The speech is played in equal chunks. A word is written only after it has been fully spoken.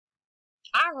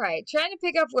All right, trying to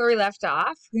pick up where we left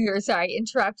off. We were, sorry,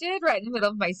 interrupted right in the middle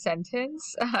of my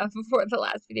sentence before the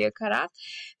last video cut off.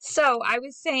 So I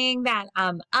was saying that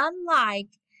unlike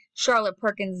Charlotte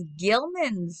Perkins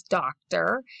Gilman's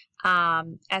doctor,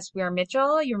 S. Weir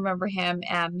Mitchell, you remember him?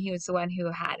 He was the one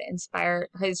who had inspired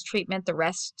his treatment, the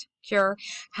rest cure,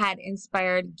 had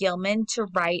inspired Gilman to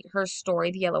write her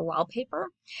story, The Yellow Wallpaper.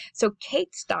 So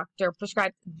Kate's doctor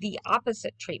prescribed the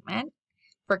opposite treatment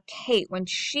for Kate when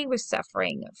she was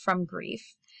suffering from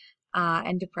grief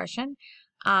and depression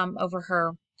over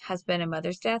her husband and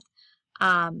mother's death.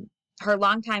 Her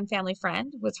longtime family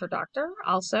friend was her doctor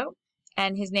also,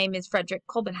 and his name is Frederick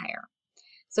Kolbenheimer.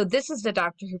 So this is the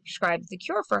doctor who prescribed the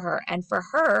cure for her. And for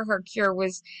her, her cure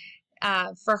was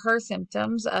for her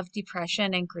symptoms of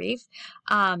depression and grief.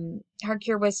 Her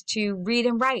cure was to read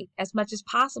and write as much as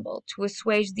possible to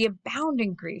assuage the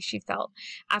abounding grief she felt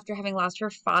after having lost her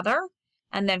father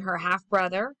and then her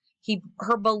half-brother,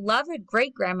 her beloved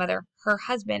great-grandmother, her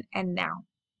husband, and now,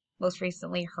 most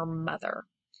recently, her mother.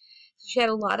 She had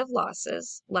a lot of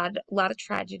losses, a lot of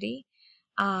tragedy,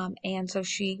 and so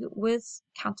she was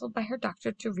counseled by her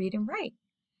doctor to read and write.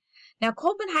 Now,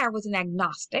 Kolbenheimer was an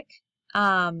agnostic,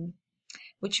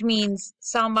 which means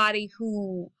somebody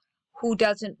who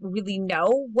doesn't really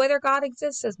know whether God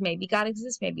exists, says maybe God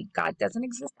exists, maybe God doesn't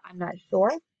exist. I'm not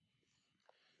sure.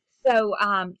 So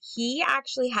he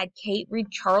actually had Kate read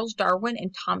Charles Darwin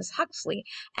and Thomas Huxley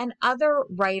and other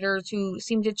writers who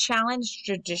seemed to challenge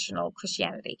traditional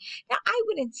Christianity. Now, I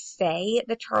wouldn't say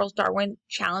that Charles Darwin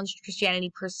challenged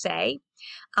Christianity per se,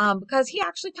 because he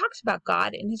actually talks about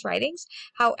God in his writings.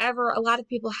 However, a lot of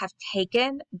people have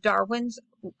taken Darwin's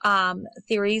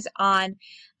theories on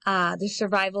the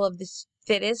survival of the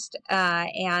fittest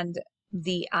and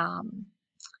the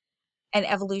and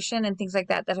evolution and things like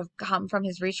that that have come from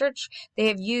his research. They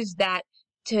have used that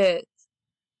to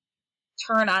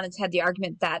turn on its head the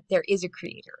argument that there is a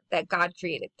creator, that God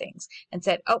created things, and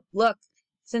said, oh, look,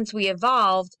 since we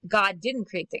evolved, God didn't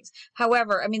create things.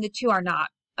 However, I mean, the two are not,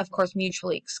 of course,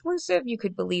 mutually exclusive. You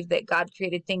could believe that God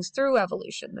created things through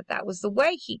evolution, that was the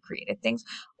way he created things.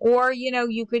 Or,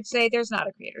 you could say there's not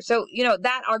a creator. So,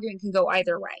 that argument can go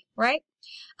either way, right?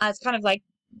 It's kind of like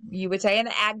you would say an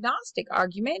agnostic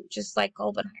argument, just like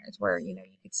Kolbenheimer's, where, you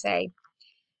could say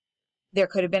there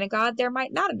could have been a God, there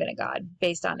might not have been a God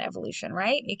based on evolution,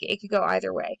 right? It could go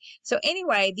either way. So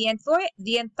anyway, the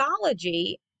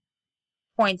anthology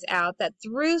points out that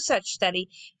through such study,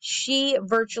 she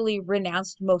virtually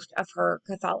renounced most of her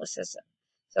Catholicism.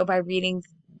 So by reading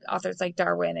authors like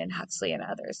Darwin and Huxley and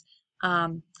others.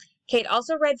 Kate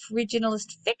also read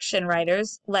regionalist fiction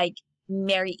writers like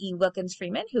Mary E. Wilkins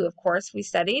Freeman, who, of course, we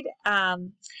studied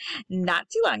not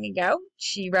too long ago.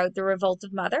 She wrote The Revolt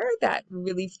of Mother, that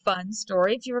really fun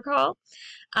story, if you recall.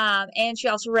 And she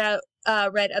also read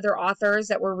other authors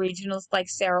that were regionalists like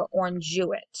Sarah Orne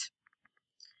Jewett.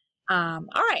 All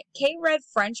right, Kate read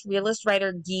French realist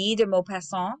writer Guy de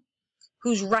Maupassant,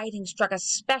 whose writing struck a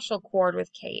special chord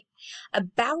with Kate.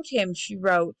 About him, she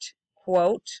wrote,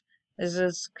 quote, this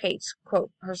is Kate's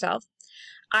quote herself,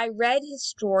 I read his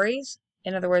stories,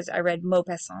 in other words, I read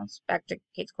Maupassant's, back to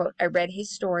Kate's quote, I read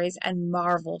his stories and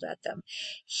marveled at them.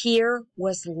 Here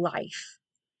was life,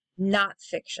 not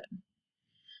fiction.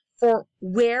 For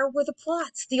where were the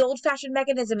plots, the old-fashioned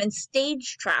mechanism and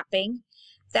stage trapping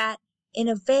that, in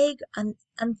a vague,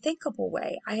 unthinkable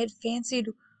way, I had fancied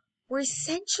were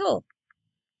essential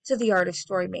to the art of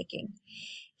story-making?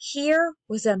 Here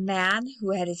was a man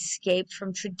who had escaped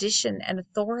from tradition and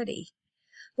authority,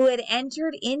 who had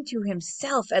entered into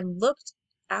himself and looked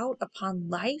out upon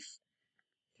life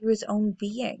through his own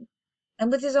being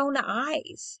and with his own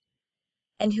eyes,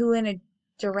 and who in a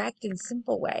direct and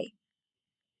simple way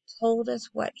told us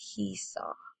what he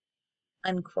saw,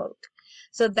 unquote.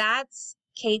 So that's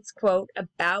Kate's quote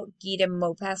about Guy de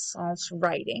Maupassant's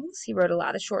writings. He wrote a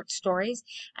lot of short stories,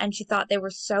 and she thought they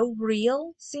were so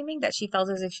real seeming that she felt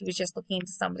as if she was just looking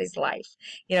into somebody's life.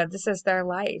 This is their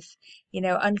life,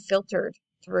 unfiltered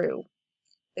through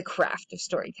the craft of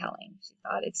storytelling. She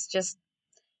thought it's just,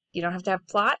 you don't have to have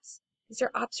plots. These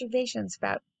are observations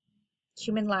about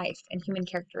human life and human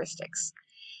characteristics.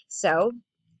 So,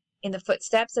 in the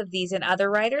footsteps of these and other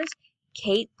writers,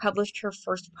 Kate published her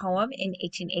first poem in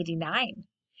 1889.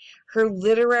 Her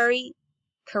literary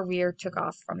career took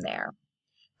off from there.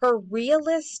 Her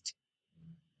realist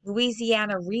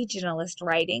Louisiana regionalist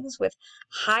writings with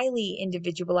highly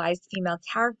individualized female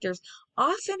characters,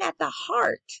 often at the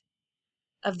heart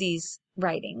of these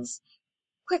writings,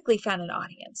 quickly found an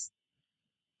audience.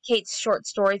 Kate's short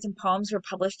stories and poems were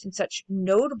published in such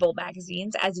notable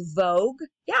magazines as Vogue.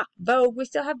 Yeah, Vogue. We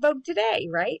still have Vogue today,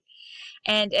 right?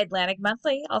 And Atlantic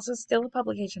Monthly, also still a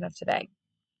publication of today.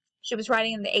 She was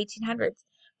writing in the 1800s,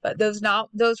 but those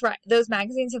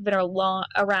magazines have been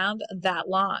around that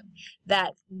long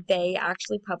that they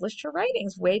actually published her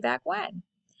writings way back when.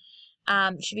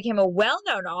 She became a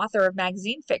well-known author of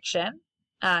magazine fiction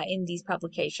in these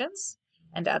publications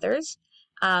and others,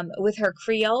 with her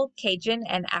Creole, Cajun,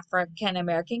 and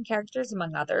African-American characters,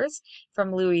 among others,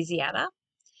 from Louisiana.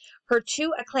 Her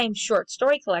two acclaimed short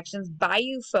story collections,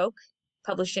 Bayou Folk,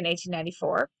 published in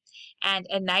 1894, and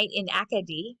A Night in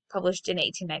Acadie, published in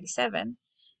 1897.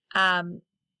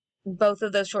 Both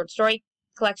of those short story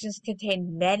collections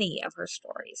contain many of her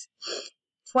stories.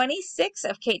 26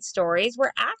 of Kate's stories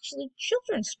were actually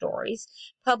children's stories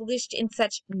published in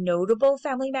such notable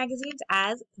family magazines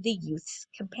as The Youth's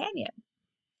Companion.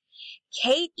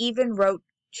 Kate even wrote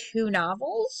 2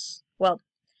 novels. Well,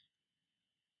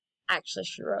 actually,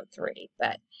 she wrote 3,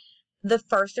 but the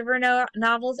first of her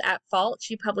novels, At Fault,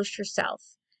 she published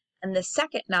herself. And the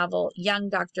second novel, Young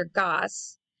Dr.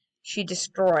 Goss, she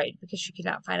destroyed because she could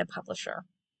not find a publisher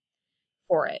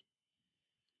for it.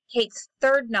 Kate's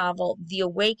third novel, The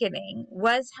Awakening,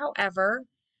 was, however,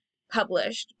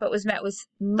 published, but was met with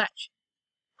much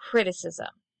criticism.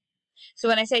 So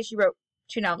when I say she wrote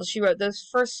 2 novels, she wrote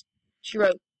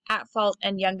At Fault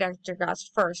and Young Dr. Goss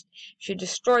first. She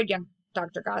destroyed Young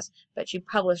Dr. Goss, but she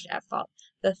published At Fault.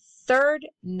 The third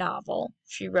novel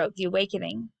she wrote, The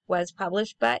Awakening, was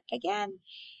published, but again,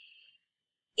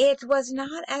 it was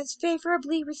not as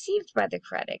favorably received by the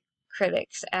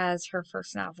critics as her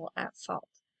first novel, At Fault.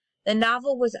 The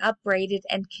novel was upbraided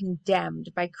and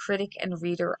condemned by critic and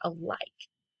reader alike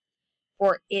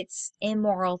for its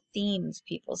immoral themes,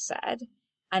 people said,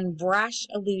 and brash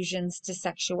allusions to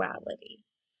sexuality.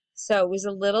 So it was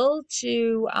a little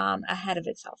too ahead of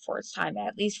itself for its time,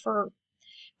 at least for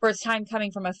its time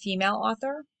coming from a female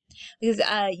author. Because,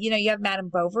 you have Madame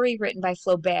Bovary, written by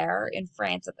Flaubert in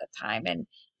France at the time, and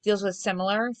deals with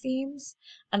similar themes.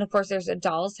 And, of course, there's A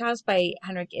Doll's House by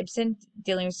Henrik Ibsen,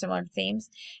 dealing with similar themes.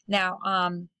 Now,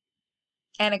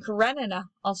 Anna Karenina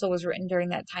also was written during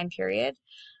that time period.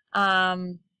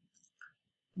 And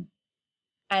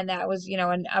that was,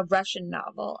 a Russian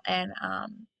novel. And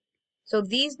so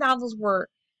these novels were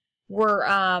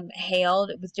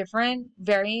hailed with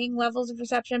varying levels of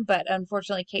reception, but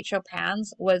unfortunately Kate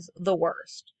Chopin's was the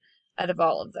worst out of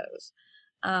all of those.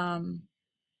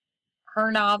 Her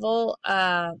novel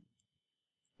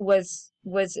was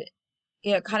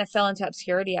kind of fell into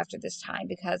obscurity after this time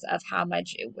because of how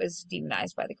much it was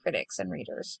demonized by the critics and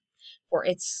readers for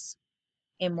its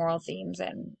immoral themes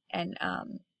and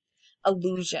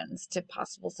allusions to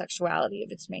possible sexuality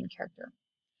of its main character.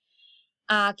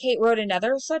 Kate wrote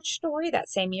another such story that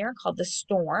same year called The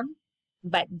Storm,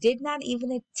 but did not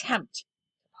even attempt to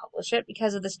publish it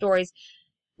because of the story's,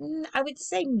 I would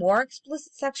say, more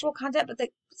explicit sexual content, but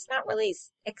it's not really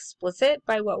explicit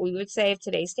by what we would say of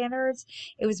today's standards.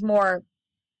 It was more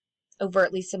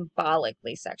overtly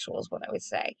symbolically sexual is what I would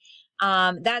say.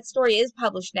 That story is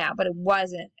published now, but it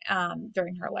wasn't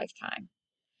during her lifetime.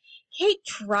 Kate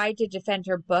tried to defend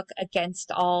her book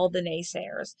against all the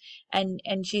naysayers,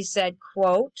 and she said,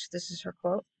 quote, this is her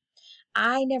quote,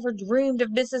 "I never dreamed of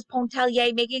Mrs.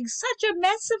 Pontellier making such a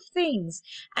mess of things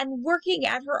and working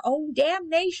at her own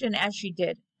damnation as she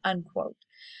did," unquote.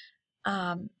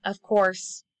 Of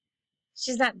course,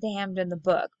 she's not damned in the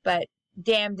book, but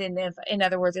damned in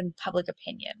other words, in public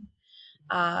opinion,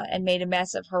 and made a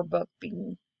mess of her book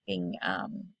being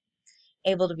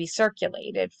able to be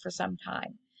circulated for some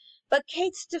time. But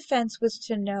Kate's defense was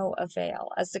to no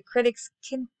avail, as the critics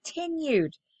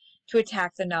continued to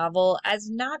attack the novel as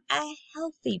not a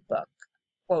healthy book,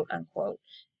 quote unquote,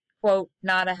 quote,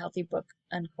 not a healthy book,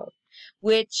 unquote,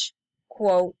 which,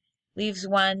 quote, leaves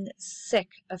one sick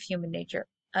of human nature,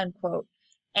 unquote,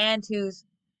 and whose,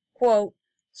 quote,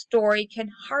 story can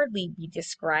hardly be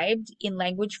described in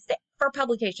language fit for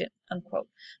publication, unquote.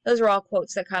 Those are all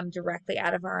quotes that come directly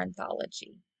out of our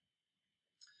anthology.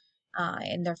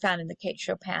 And they're found in the Kate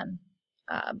Chopin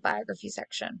biography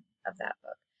section of that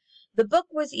book. The book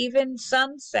was even,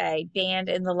 some say, banned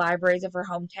in the libraries of her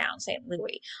hometown, St.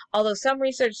 Louis. Although some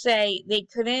research say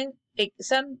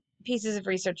some pieces of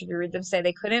research, if you read them, say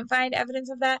they couldn't find evidence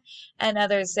of that, and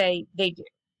others say they do.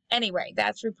 Anyway,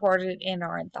 that's reported in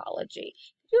our anthology.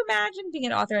 Could you imagine being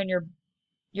an author and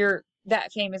you're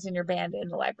that famous and you're banned in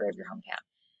the library of your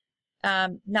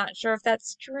hometown? Not sure if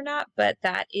that's true or not, but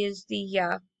that is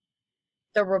the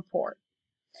report.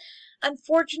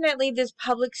 Unfortunately, this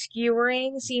public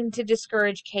skewering seemed to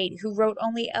discourage Kate, who wrote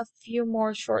only a few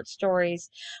more short stories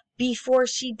before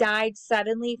she died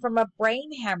suddenly from a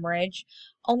brain hemorrhage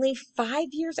only 5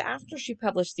 years after she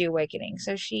published The Awakening.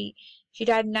 So she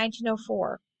died in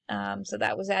 1904. So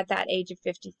that was at that age of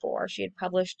 54. She had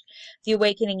published The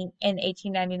Awakening in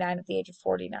 1899 at the age of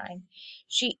 49.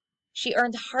 She she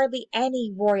earned hardly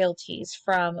any royalties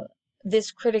from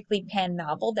this critically panned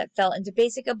novel that fell into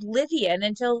basic oblivion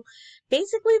until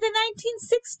basically the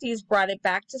 1960s brought it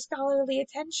back to scholarly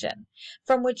attention,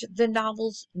 from which the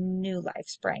novel's new life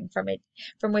sprang,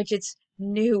 from which its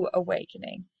new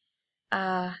awakening.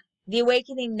 Uh, the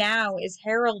Awakening now is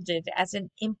heralded as an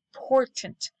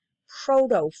important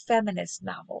proto-feminist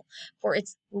novel for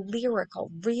its lyrical,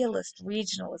 realist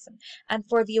regionalism and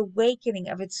for the awakening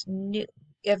of its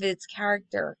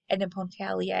character Edna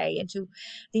Pontellier into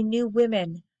the new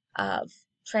women of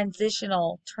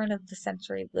transitional turn of the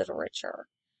century literature.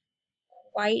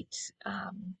 Quite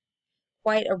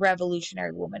quite a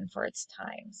revolutionary woman for its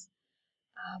times.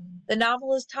 The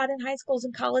novel is taught in high schools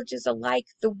and colleges alike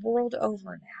the world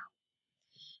over now.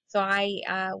 So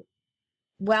I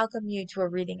welcome you to a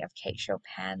reading of Kate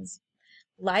Chopin's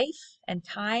life and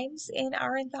times in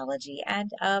our anthology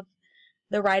and of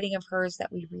the writing of hers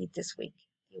that we read this week,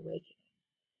 The Awakening.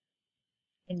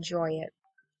 Enjoy it.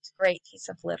 It's a great piece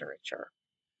of literature.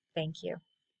 Thank you.